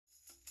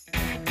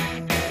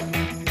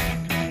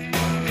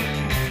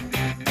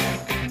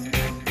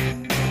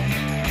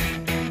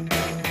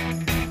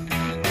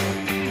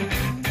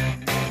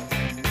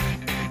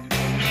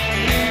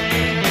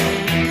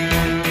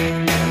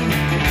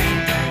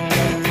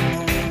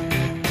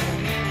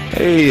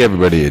Hey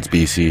everybody, it's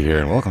BC here,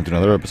 and welcome to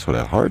another episode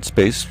of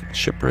Hardspace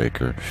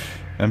Shipbreaker.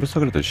 And I'm just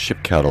looking at the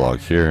ship catalog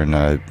here, and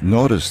I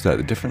noticed that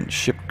the different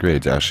ship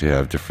grades actually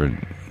have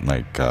different,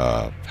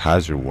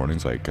 hazard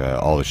warnings.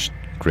 All the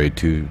grade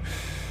 2,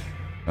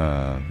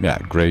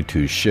 grade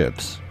 2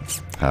 ships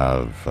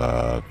have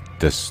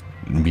this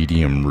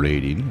medium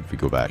rating. If we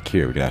go back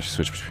here, we can actually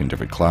switch between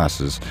different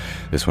classes.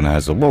 This one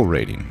has a low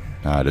rating.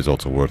 It is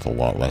also worth a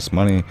lot less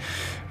money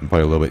and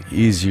probably a little bit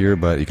easier,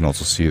 but you can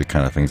also see the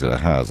kind of things that it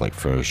has, like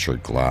furniture,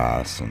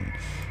 glass, and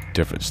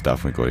different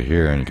stuff. We go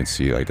here and you can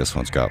see like this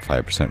one's got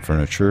 5%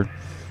 furniture,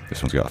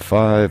 this one's got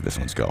 5, this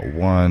one's got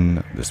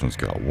 1, this one's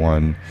got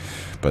 1,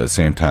 but at the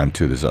same time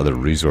too there's other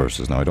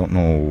resources. Now I don't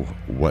know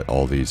what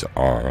all these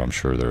are. I'm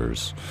sure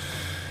there's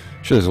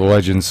a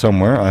legend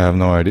somewhere. I have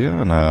no idea,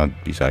 and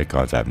these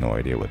icons I have no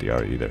idea what they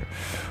are either.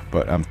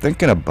 But I'm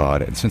thinking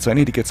about it, and since I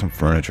need to get some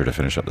furniture to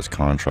finish up this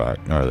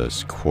contract, or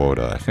this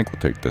quota, I think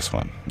we'll take this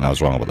one. I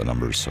was wrong about the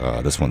numbers.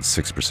 This one's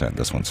 6%,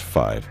 this one's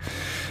 5.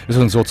 This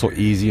one's also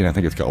easy, and I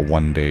think it's got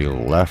 1 day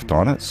left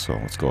on it, so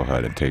let's go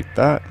ahead and take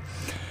that.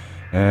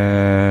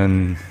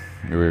 And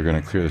we're going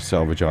to clear the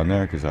salvage on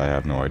there, because I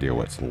have no idea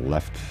what's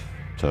left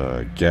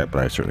to get,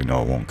 but I certainly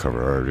know it won't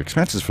cover our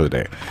expenses for the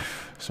day.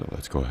 So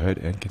let's go ahead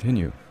and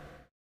continue.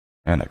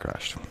 And I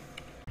crashed.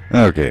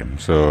 Okay,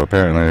 so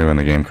apparently when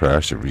the game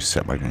crashed, it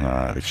reset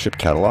my ship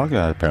catalog.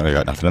 Apparently I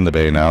got nothing in the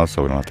bay now,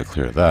 so we don't have to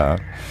clear that.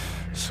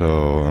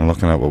 So I'm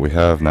looking at what we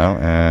have now,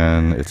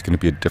 and it's going to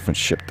be a different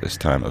ship this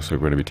time. Looks like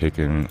we're going to be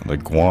taking the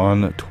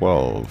Guan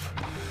 12.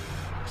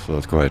 So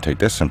let's go ahead and take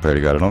this and pray to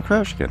God it don't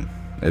crash again.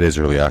 It is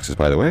early access,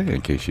 by the way,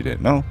 in case you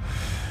didn't know.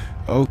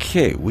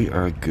 Okay, we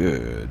are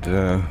good.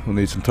 We'll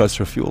need some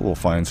tester fuel. We'll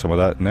find some of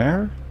that in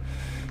there.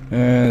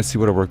 And let's see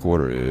what our work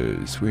order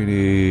is. We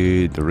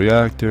need the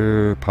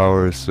reactor,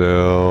 power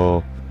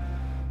cell,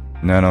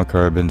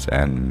 nanocarbons,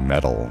 and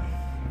metal.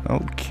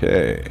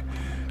 Okay.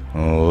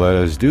 Well, let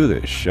us do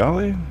this, shall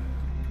we?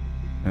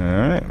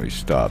 Alright, we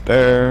stop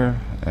there.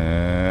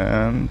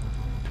 And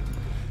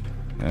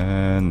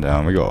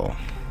down we go.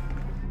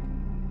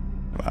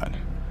 Come on.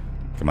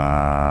 Come on.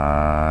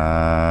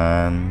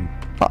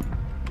 Pop.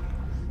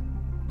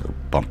 We'll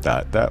bump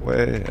that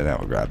way. And then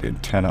we'll grab the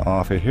antenna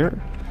off of here.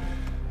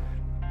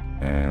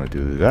 And we'll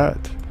do that.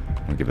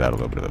 We'll give that a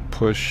little bit of a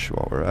push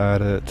while we're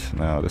at it.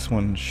 Now this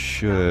one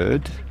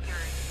should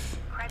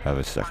have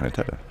a second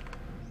antenna.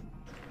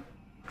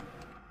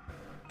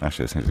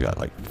 Actually, this thing's got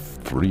like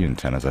 3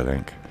 antennas, I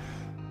think.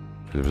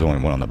 There was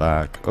only one on the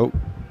back. Oh.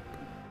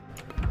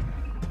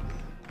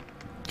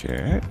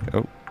 Okay.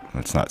 Oh.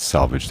 Let's not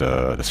salvage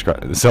the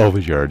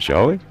salvage yard,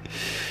 shall we?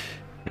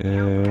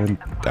 And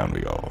down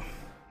we go.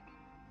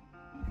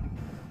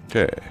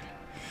 Okay.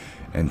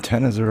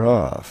 Antennas are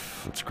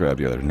off. Let's grab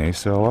the other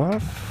nacelle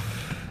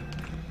off.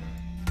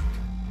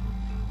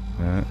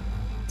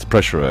 It's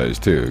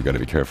pressurized too. Got to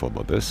be careful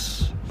about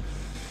this.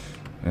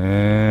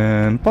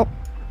 And pop.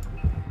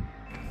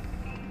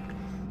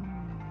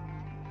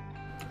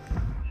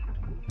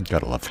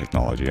 Gotta love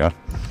technology, huh?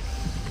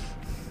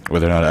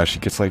 Whether or not it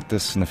actually gets like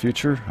this in the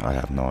future, I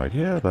have no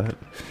idea, but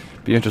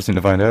it'd be interesting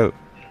to find out.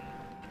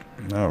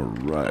 All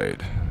right.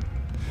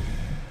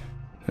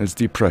 Let's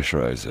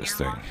depressurize this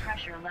thing.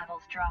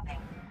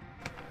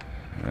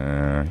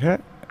 Okay,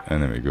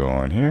 and then we go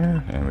on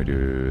here, and we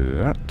do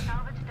that.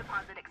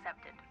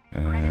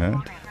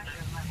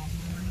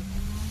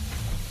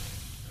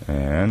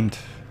 And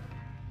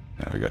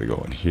now we gotta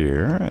go in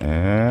here,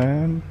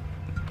 and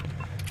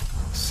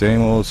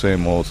same old,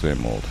 same old,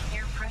 same old.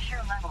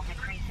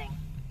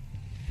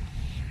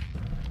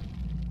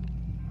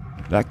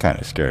 That kind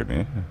of scared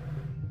me.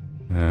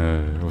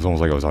 It was almost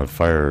like I was on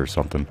fire or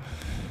something.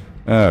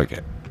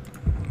 Okay.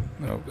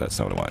 No, that's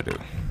not what I want to do.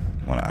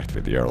 I want to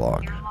activate the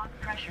airlock.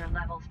 Pressure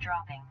levels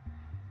dropping.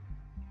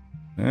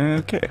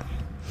 Okay.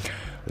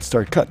 Let's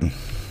start cutting.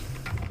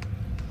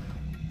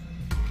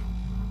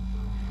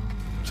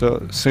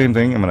 So, same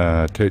thing. I'm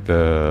going to take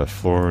the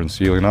floor and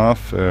ceiling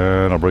off,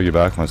 and I'll bring you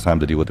back when it's time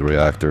to deal with the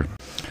reactor.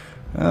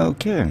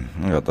 Okay.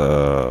 I got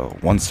the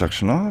one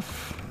section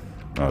off.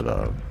 Or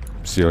the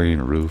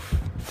ceiling, roof,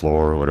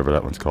 floor, whatever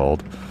that one's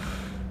called.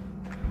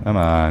 Come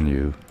on,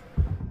 you.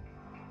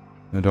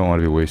 I don't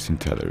want to be wasting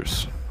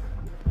tethers.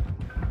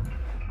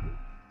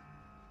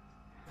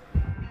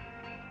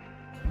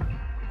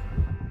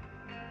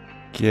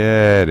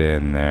 Get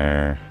in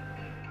there.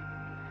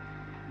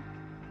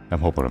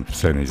 I'm hoping I'm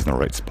setting these in the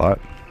right spot.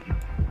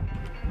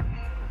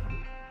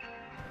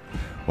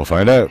 We'll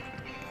find out.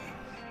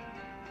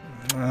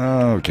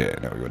 Okay,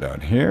 now we go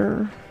down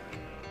here.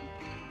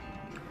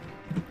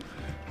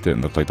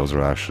 Didn't look like those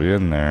were actually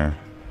in there.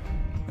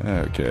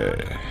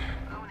 Okay.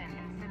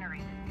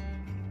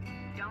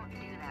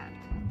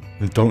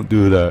 Don't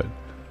do that.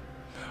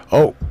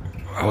 Oh,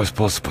 I was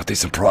supposed to put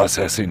these in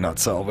processing, not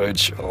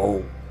salvage.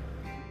 Oh.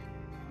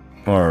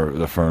 Or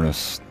the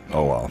furnace.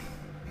 Oh well.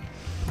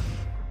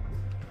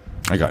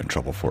 I got in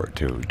trouble for it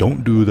too.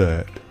 Don't do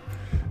that.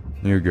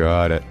 You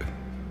got it.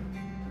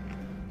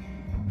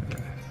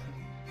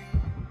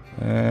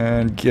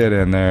 And get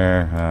in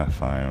there.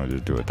 Fine, we'll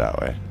just do it that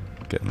way.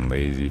 Getting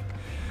lazy.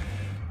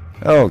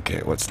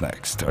 Okay, what's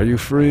next? Are you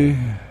free?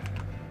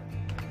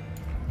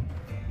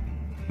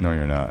 No,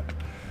 you're not.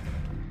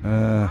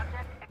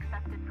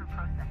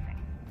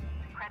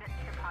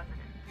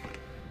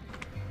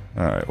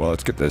 Alright, well,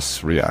 let's get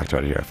this reactor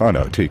out of here. I found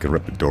out, too, you can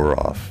rip the door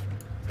off.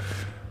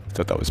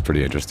 Thought that was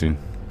pretty interesting.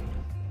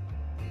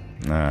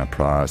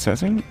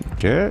 Processing.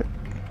 Okay.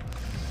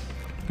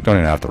 You don't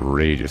even have to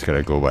rate, you just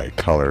gotta go by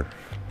color.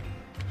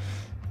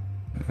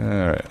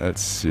 Alright,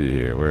 let's see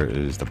here. Where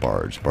is the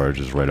barge?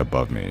 Barge is right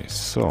above me.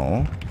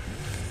 So,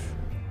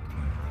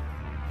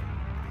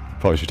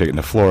 probably should take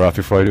the floor off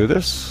before I do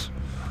this.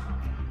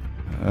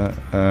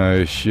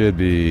 I should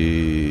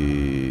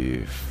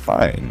be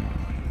fine.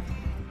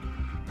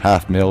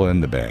 $500,000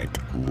 in the bank.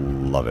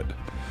 Love it.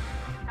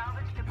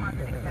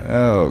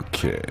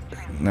 Okay,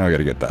 now I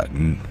gotta get that.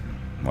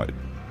 What?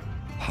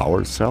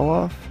 Power cell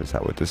off? Is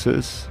that what this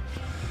is?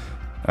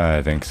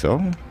 I think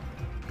so.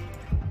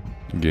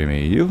 Give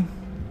me you.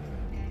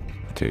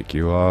 Take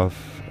you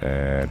off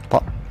and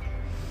pop.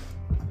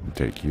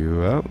 Take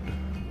you out.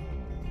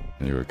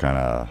 You were kind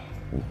of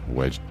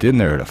wedged in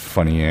there at a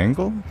funny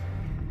angle.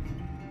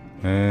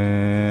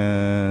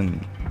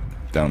 And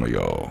down we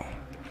go.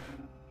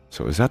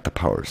 So is that the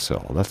power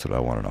cell? That's what I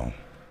want to know.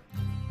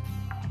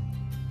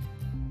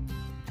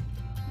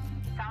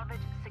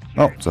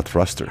 Oh, it's a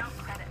thruster.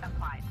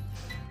 I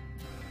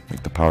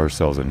think the power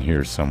cell's in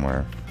here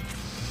somewhere.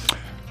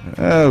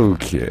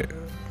 Okay,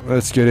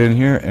 let's get in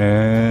here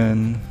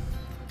and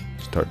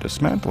start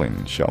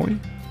dismantling, shall we?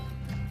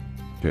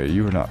 Okay,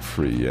 you are not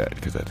free yet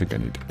because I think I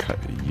need to cut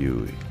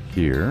you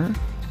here.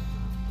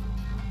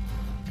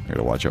 I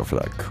gotta watch out for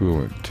that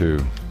coolant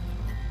too.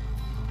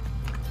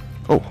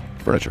 Oh,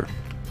 furniture.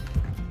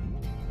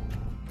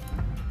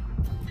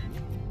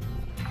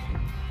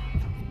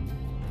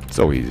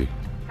 So easy.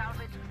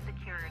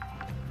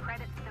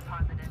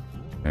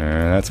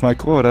 And that's my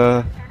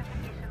quota.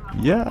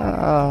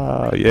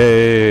 Yeah!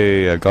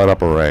 Yay! I got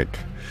up a rank.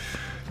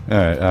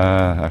 Alright,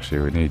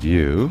 actually we need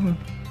you.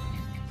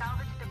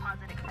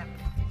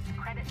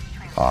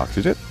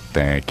 Oxygen.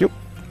 Thank you.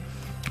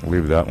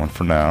 Leave that one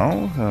for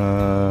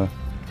now.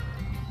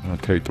 I'll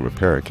take the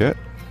repair kit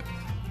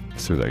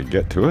as soon as I can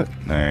get to it.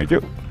 Thank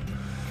you.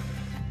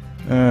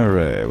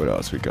 Alright, what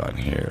else we got in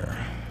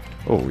here?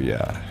 Oh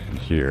yeah, in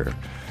here.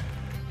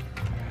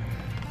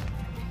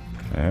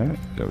 Alright,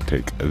 I'll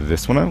take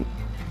this one out.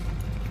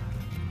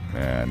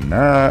 And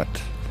that.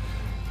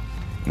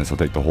 This will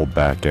take the whole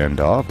back end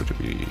off, which would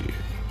be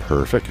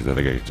perfect, because I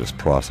think I could just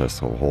process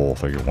the whole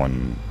thing in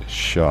one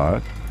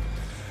shot.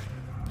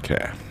 Okay.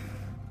 I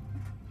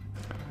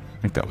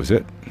think that was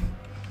it.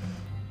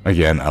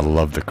 Again, I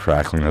love the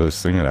crackling of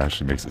this thing. It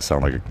actually makes it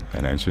sound like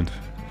an engine.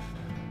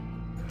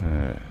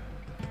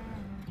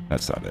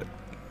 That's not it.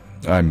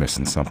 I'm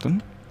missing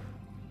something.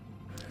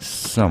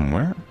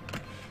 Somewhere.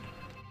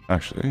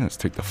 Actually, let's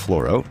take the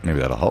floor out. Maybe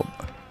that'll help.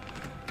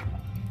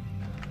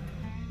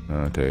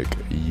 I'll take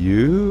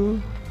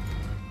you.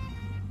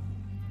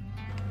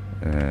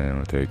 And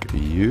we'll take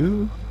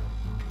you.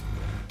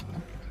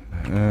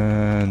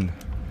 And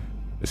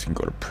this can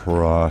go to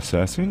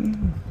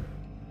processing.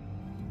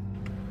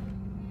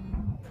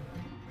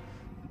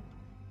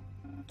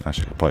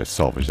 Actually, I'll probably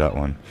salvage that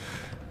one.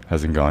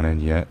 Hasn't gone in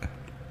yet.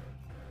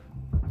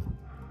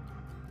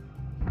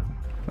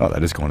 Oh,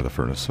 that is going to the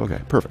furnace. Okay,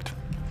 perfect.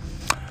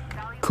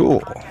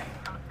 Cool.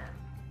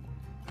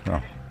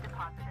 Oh.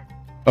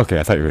 Okay,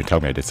 I thought you were going to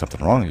tell me I did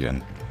something wrong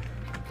again.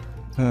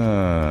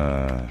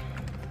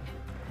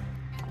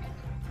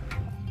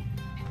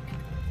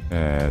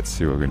 Let's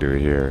see what we can do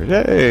here.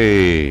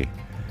 Yay!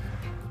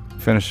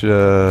 Finish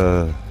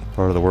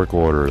part of the work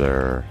order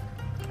there.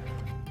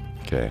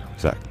 Okay,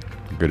 is that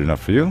good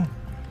enough for you?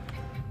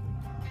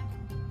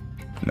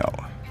 No.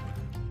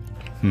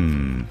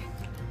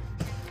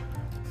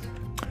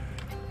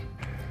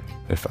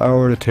 If I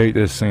were to take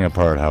this thing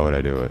apart, how would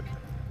I do it?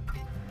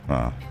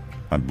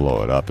 I'd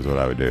blow it up is what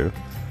I would do.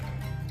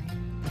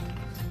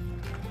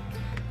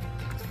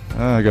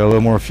 I got a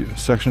little more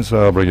sections,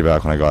 so I'll bring you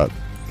back when I got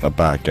the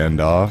back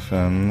end off,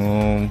 and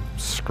we'll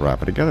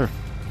scrap it together.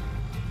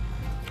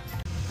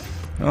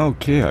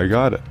 Okay, I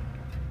got it.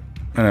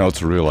 And I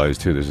also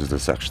realized too, this is the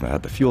section that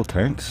had the fuel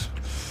tanks.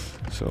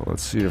 So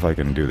let's see if I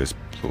can do this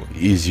a little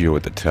easier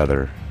with the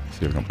tether.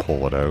 See if I can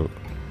pull it out.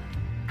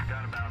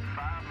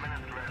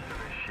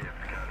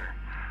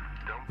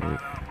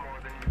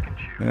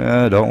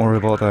 Yeah, don't worry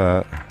about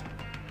that.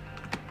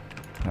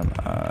 Come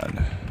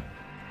on.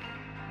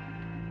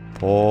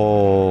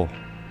 Pull.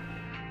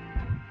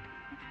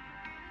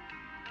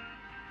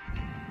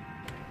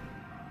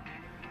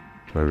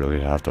 Do I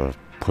really have to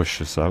push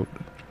this out?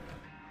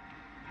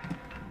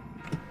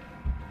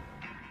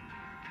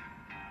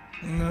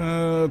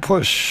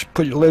 Push.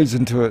 Put your legs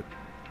into it.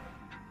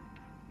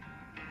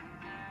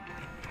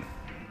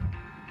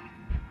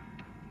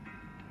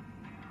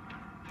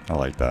 I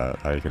like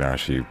that. I can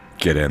actually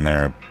get in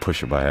there and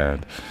push it by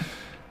hand.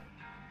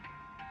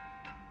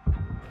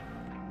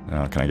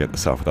 Now, can I get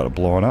this off without it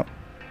blowing up?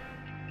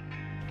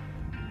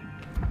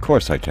 Of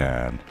course I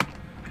can.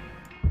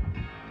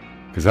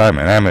 Because I'm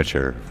an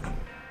amateur.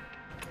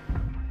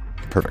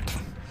 Perfect.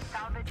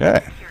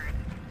 Okay.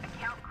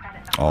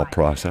 All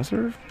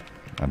processor?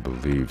 I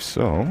believe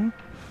so.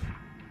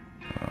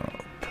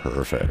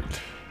 Perfect.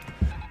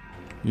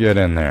 Get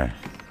in there.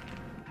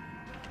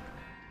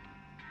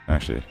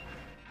 Actually,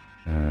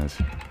 let's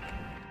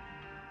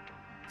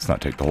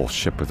not take the whole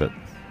ship with it.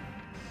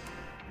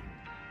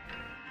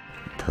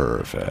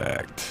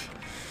 Perfect.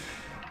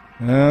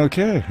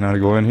 Okay, now to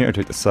go in here,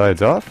 take the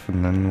sides off,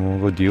 and then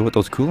we'll go deal with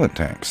those coolant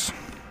tanks.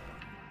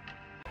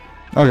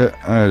 Okay,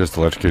 I just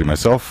electrocuted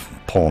myself,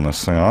 pulling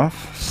this thing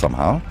off,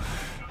 somehow.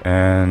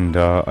 And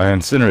I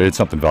incinerated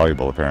something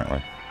valuable,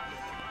 apparently.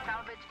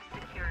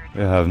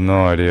 I have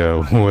no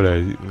idea what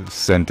I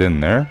sent in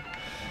there.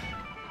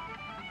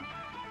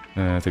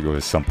 I think it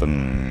was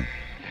something...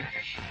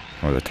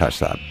 I was attached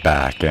to that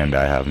back end,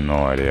 I have no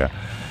idea.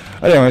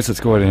 Anyways,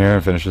 let's go in here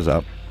and finish this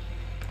up.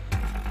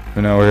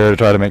 And now we're here to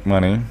try to make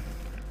money.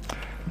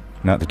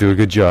 Not to do a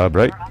good job,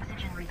 right?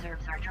 Oxygen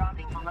reserves are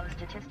dropping below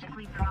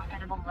statistically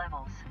profitable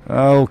levels.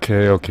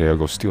 Okay, I'll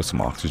go steal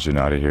some oxygen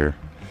out of here.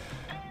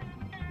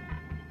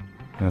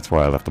 That's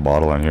why I left the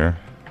bottle in here.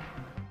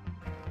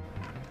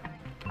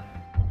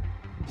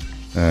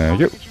 Thank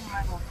you.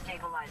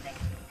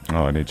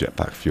 Oh, I need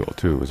jetpack fuel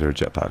too. Is there a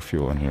jetpack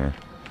fuel in here?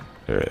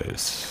 There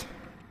is.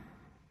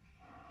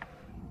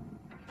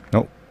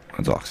 Nope,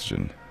 that's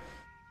oxygen.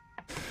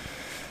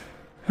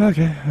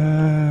 Okay,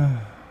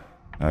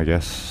 I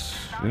guess,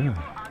 yeah.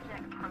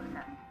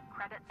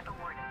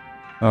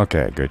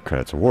 Okay, good,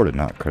 credits awarded,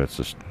 not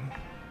credits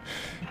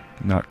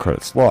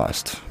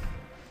lost.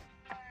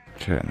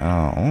 Okay,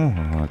 now,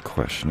 the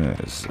question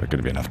is there going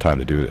to be enough time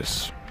to do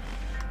this?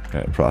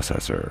 Okay,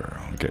 processor,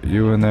 I'll get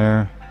you in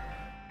there.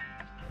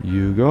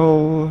 You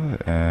go,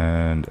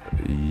 and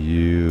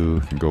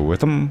you can go with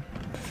them.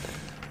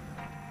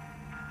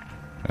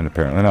 And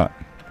apparently not.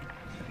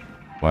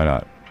 Why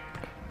not?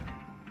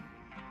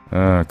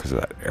 Because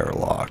of that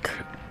airlock.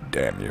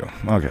 Damn you.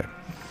 Okay.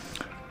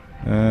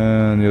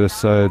 And the other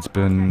side's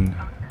been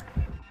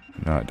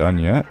not done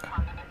yet.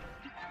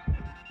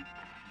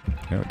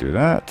 Okay, we'll do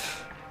that.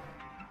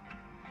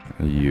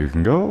 You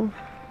can go.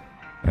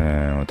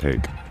 And we'll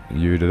take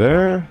you to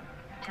there.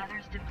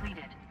 Tethers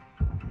depleted.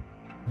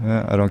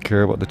 Yeah, I don't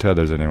care about the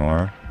tethers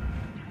anymore.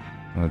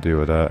 I'll deal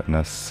with that in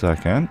a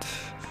second.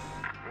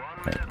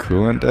 Okay,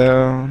 coolant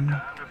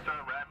down.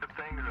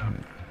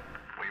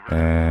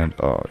 And,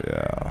 oh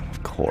yeah,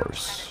 of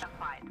course.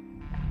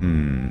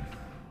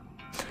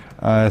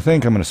 I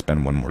think I'm going to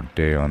spend one more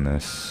day on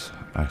this.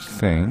 I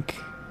think.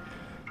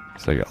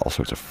 So I got all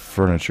sorts of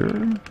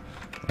furniture.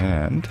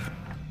 And,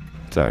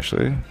 let's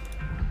actually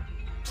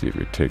see if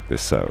we take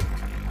this out.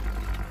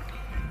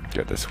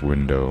 Get this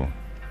window.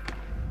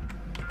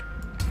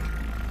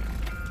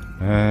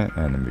 And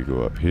then we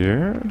go up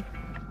here.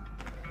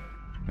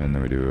 And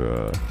then we do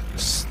a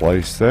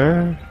slice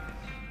there.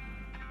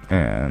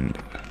 And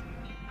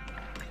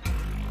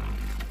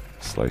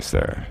slice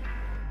there.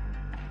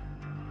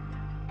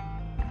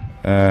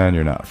 And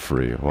you're not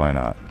free. Why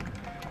not?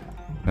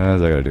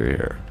 As I gotta do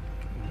here.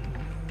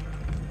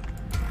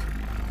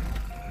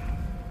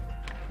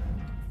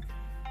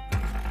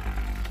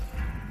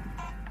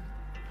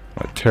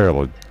 A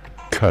terrible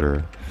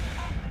cutter.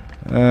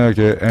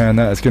 Okay, and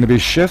that's gonna be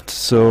shift,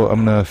 so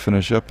I'm gonna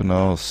finish up and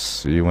I'll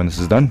see you when this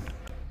is done.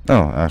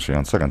 Oh, actually,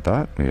 on second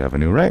thought, we have a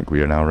new rank.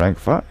 We are now rank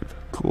 5.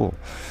 Cool.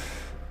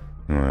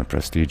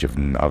 Prestige of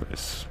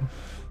novice.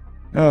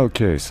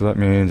 Okay, so that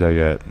means I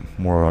get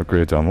more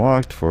upgrades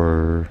unlocked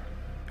for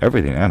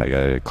everything, and I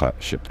get a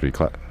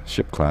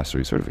ship class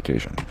 3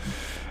 certification.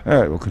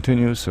 Alright, we'll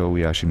continue. So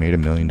we actually made $1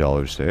 million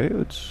today.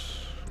 It's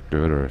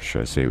good, or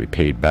should I say we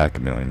paid back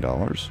 $1 million.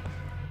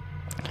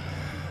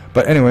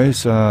 But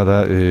anyways,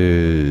 that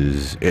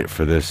is it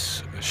for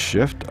this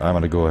shift. I'm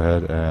going to go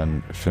ahead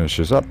and finish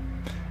this up,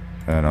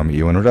 and I'll meet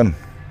you when we're done.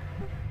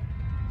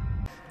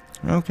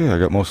 Okay, I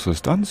got most of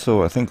this done,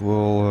 so I think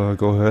we'll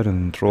go ahead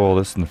and throw all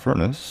this in the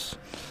furnace.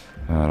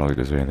 I don't think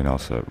there's anything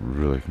else that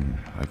really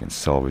I can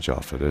salvage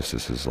off of this.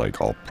 This is like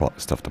all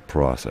stuff to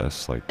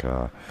process, like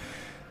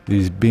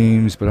these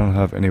beams, but I don't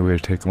have any way to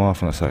take them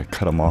off unless I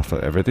cut them off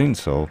of everything.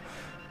 So,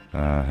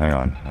 hang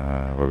on,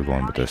 where are we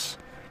going with this?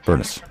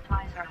 Furnace.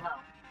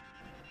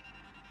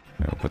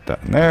 We'll put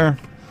that in there.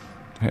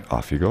 Okay,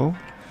 off you go.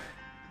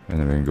 And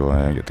then we can go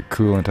ahead and get the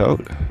coolant out.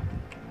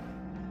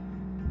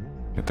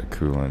 Get the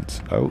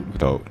coolant out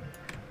without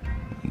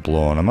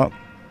blowing them up.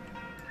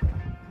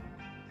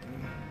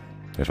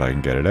 If I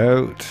can get it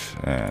out,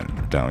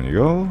 and down you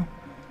go.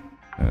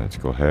 Let's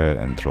go ahead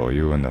and throw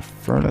you in the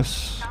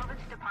furnace.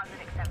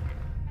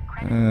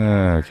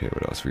 Okay,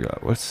 what else we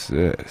got? What's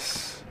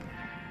this?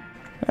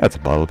 That's a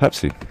bottle of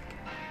Pepsi.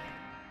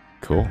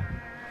 Cool.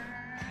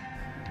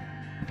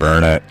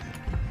 Burn it.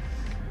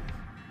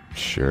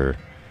 Sure.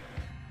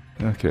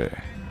 Okay.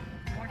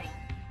 Warning.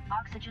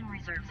 Oxygen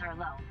reserves are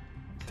low.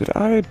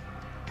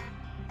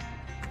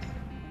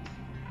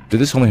 Did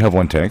this only have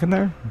one tank in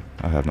there?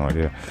 I have no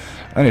idea.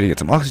 I need to get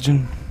some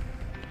oxygen.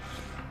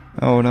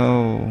 Oh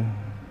no.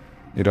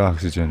 Need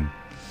oxygen.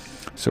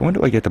 So when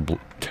do I get to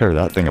tear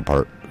that thing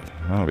apart?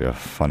 That'll be a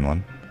fun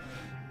one.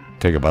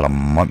 Take about a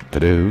month to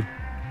do.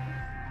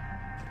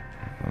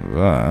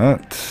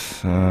 But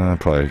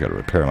probably got to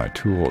repair my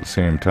tool at the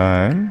same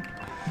time.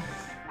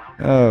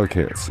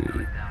 Okay, let's see.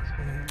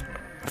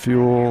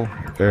 Fuel,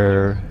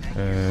 air,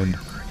 and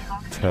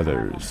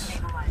tethers.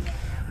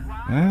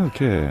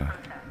 Okay.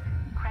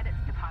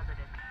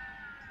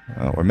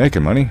 Oh, we're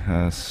making money.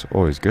 That's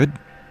always good.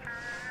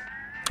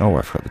 Oh,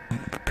 I forgot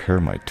to prepare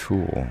my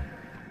tool.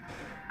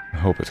 I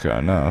hope it's got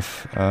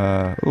enough.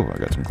 Oh, I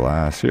got some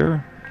glass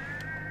here.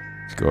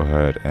 Let's go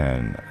ahead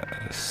and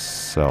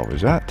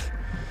salvage that.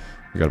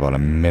 We got about a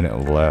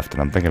minute left,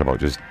 and I'm thinking about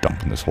just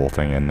dumping this whole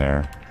thing in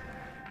there.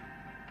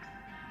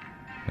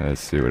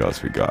 Let's see what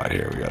else we got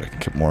here. We got to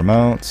get more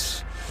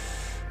mounts.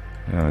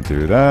 I'll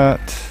do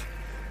that.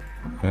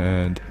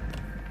 And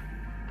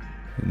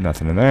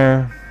nothing in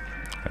there.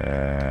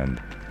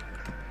 And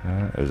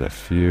there's a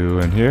few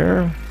in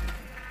here.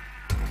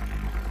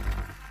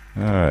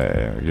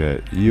 Alright, we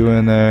got you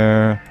in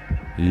there.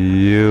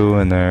 You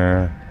in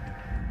there.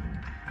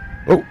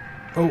 Oh!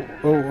 Oh,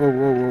 oh,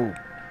 oh, oh, oh.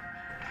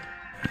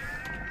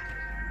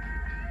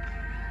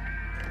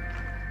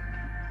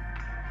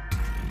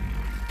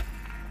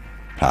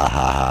 Ha ha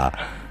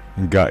ha.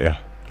 Got ya.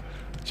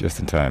 Just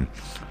in time.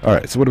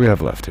 Alright, so what do we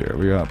have left here?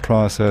 We got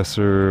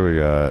processor, we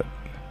got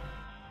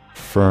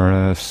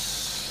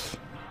furnace.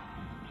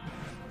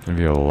 Gonna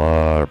be a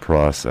lot of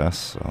process,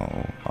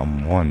 so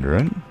I'm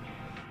wondering.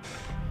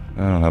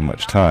 I don't have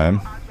much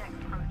time.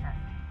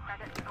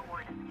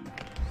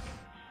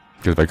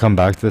 Because if I come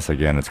back to this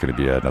again, it's gonna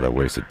be another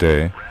wasted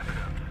day.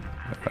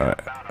 Alright.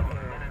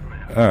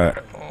 Alright,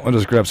 we'll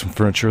just grab some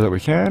furniture that we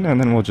can, and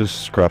then we'll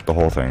just scrap the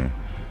whole thing.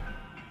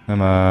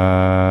 Come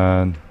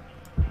on.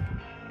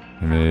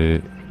 Give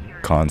me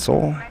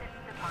console.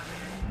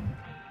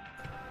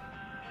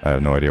 I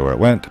have no idea where it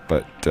went,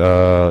 but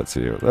let's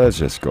see. Let's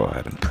just go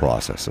ahead and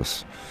process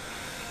this.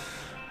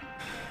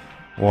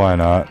 Why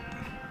not?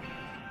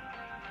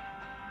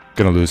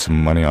 Gonna lose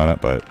some money on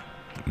it, but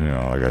you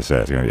know, like I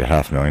said, it's gonna be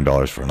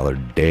 $500,000 for another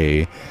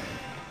day.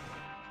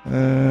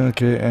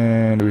 Okay,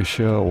 and we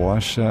shall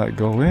watch that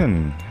go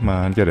in. Come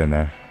on, get in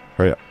there.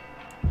 Hurry up.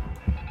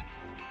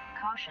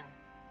 Caution.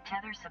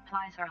 Tether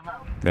supplies are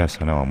low. Yes,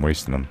 I know, I'm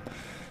wasting them.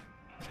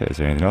 Okay, is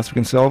there anything else we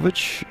can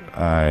salvage?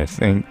 I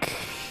think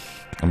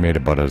I made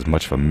about as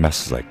much of a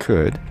mess as I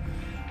could.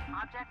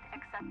 Object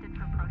accepted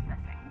for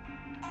processing.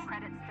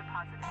 Credits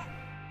deposited.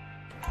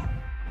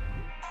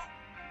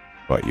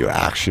 What, you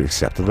actually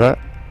accepted that?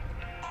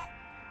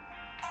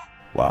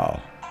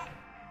 Wow.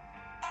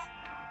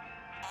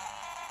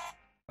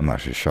 I'm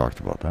actually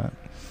shocked about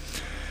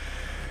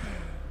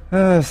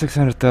that.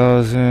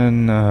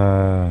 600,000,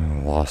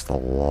 lost a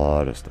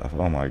lot of stuff.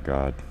 Oh my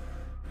god.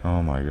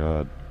 Oh my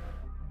god.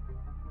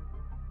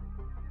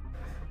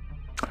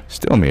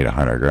 Still made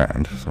 100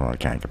 grand, so I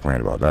can't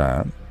complain about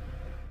that.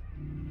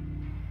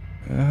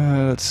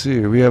 Let's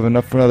see, we have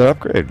enough for another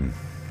upgrade.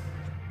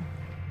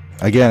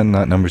 Again,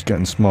 that number's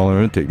getting smaller.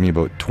 It'll take me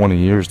about 20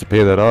 years to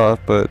pay that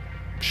off, but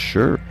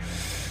sure.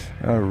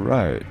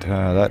 Alright,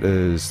 that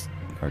is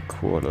our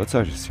quota. Let's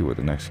actually see what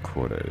the next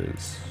quota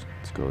is.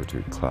 Let's go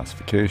to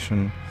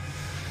classification.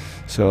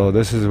 So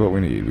this is what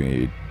we need. We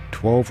need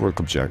 12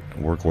 work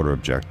order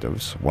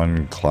objectives,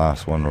 1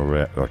 class 1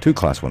 or 2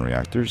 class 1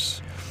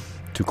 reactors,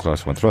 2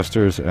 class 1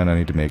 thrusters, and I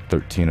need to make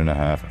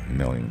 13.5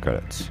 million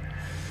credits.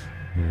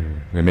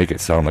 We make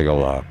it sound like a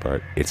lot,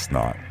 but it's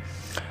not.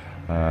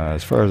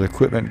 As far as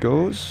equipment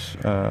goes,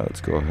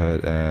 let's go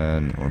ahead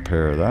and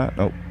repair that.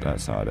 Nope,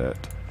 that's not it.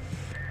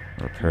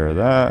 Repair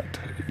that.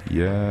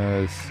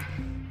 Yes.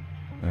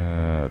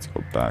 Let's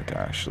go back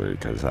actually,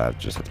 because that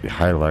just has to be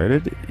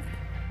highlighted.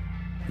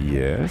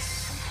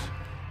 Yes.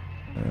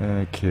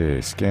 Okay,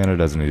 scanner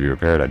doesn't need to be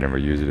repaired. I never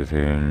use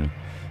anything.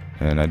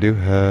 And I do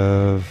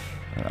have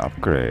an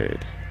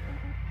upgrade.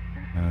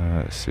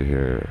 Let's see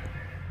here.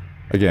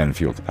 Again,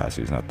 fuel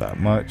capacity is not that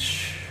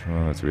much.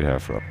 What do we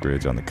have for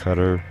upgrades on the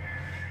cutter?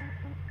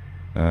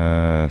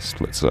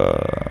 Splits.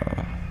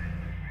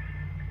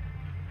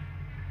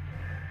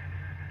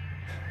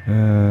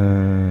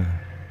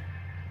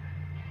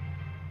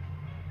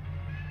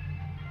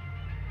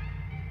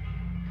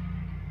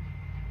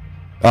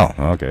 Oh,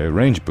 okay.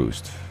 Range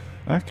boost.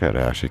 That could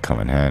actually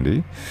come in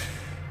handy.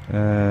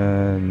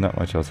 Not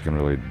much else I can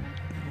really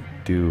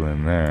do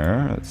in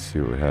there. Let's see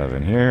what we have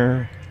in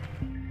here.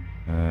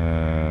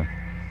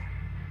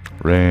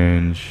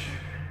 Range.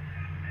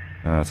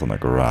 That's on the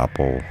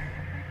grapple.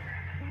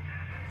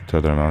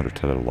 Tether amount or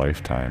tether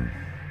lifetime.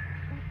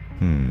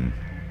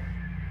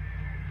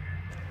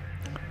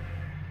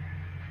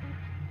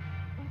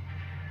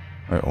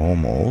 I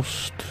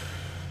almost.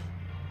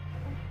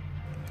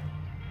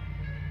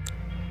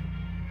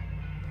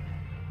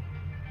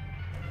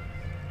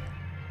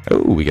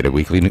 Oh, we get a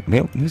weekly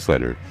mail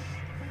newsletter.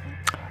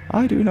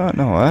 I do not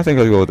know. I think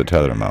I'll go with the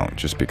tether amount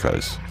just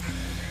because.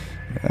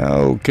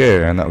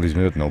 Okay, and that leaves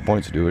me with no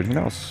point to do anything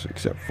else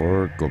except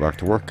for go back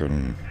to work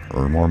and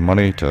earn more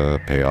money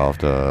to pay off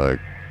the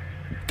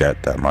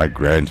debt that my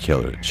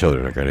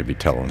grandchildren are going to be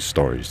telling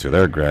stories to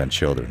their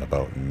grandchildren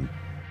about, and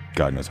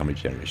God knows how many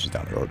generations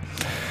down the road.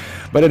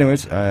 But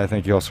anyways,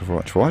 thank you all so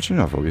much for watching.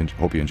 I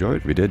hope you enjoyed.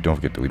 If you did, don't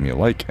forget to leave me a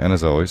like, and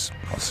as always,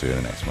 I'll see you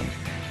in the next one.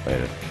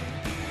 Later.